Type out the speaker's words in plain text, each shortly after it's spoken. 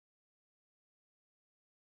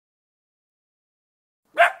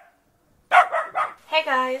Hey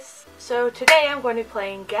guys! So today I'm going to be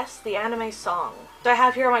playing Guess the Anime Song. So I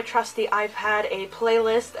have here on my trusty iPad a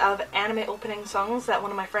playlist of anime opening songs that one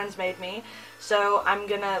of my friends made me. So I'm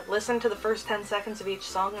gonna listen to the first 10 seconds of each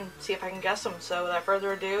song and see if I can guess them. So without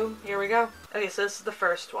further ado, here we go. Okay, so this is the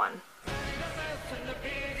first one.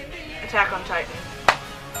 Attack on Titan.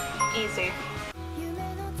 Easy.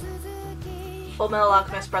 Full Metal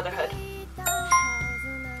Alchemist Brotherhood.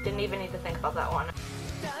 Didn't even need to think about that one.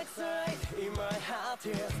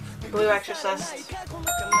 Blue Exorcist.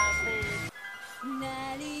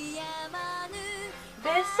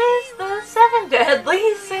 This is the 7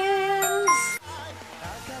 Deadly Sins.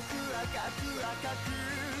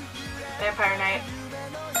 Vampire Knight.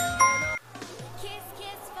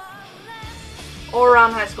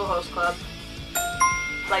 Ouran High School Host Club.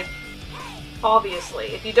 Like, obviously.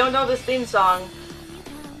 If you don't know this theme song,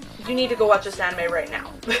 you need to go watch this anime right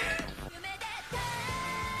now.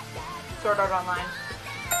 Sword Art Online.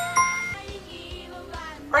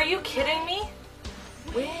 Are you kidding me?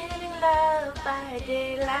 Winning love by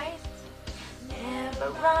daylight,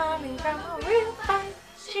 never running from a real fight.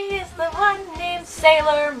 She is the one named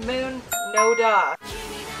Sailor Moon. No duh.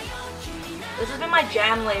 This has been my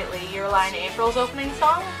jam lately. Your Line April's opening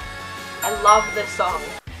song. I love this song.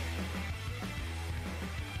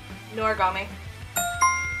 Noragami.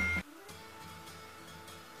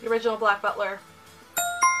 The original Black Butler.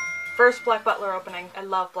 First Black Butler opening. I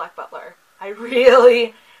love Black Butler. I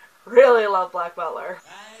really love Black Butler.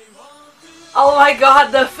 Oh my god,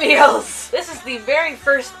 the feels! This is the very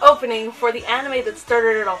first opening for the anime that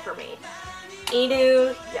started it all for me.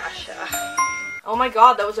 Inuyasha. Oh my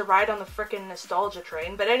god, that was a ride on the frickin' nostalgia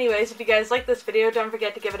train. But anyways, if you guys like this video, don't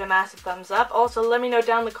forget to give it a massive thumbs up. Also, let me know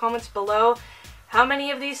down in the comments below how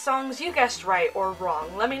many of these songs you guessed right or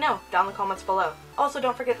wrong. Let me know down in the comments below. Also,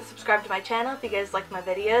 don't forget to subscribe to my channel if you guys like my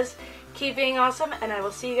videos. Keep being awesome, and I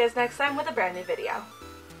will see you guys next time with a brand new video.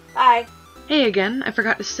 Bye! Hey again, I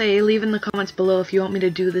forgot to say, leave in the comments below if you want me to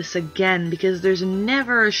do this again, because there's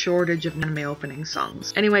never a shortage of anime opening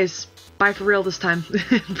songs. Anyways, bye for real this time.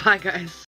 Bye guys.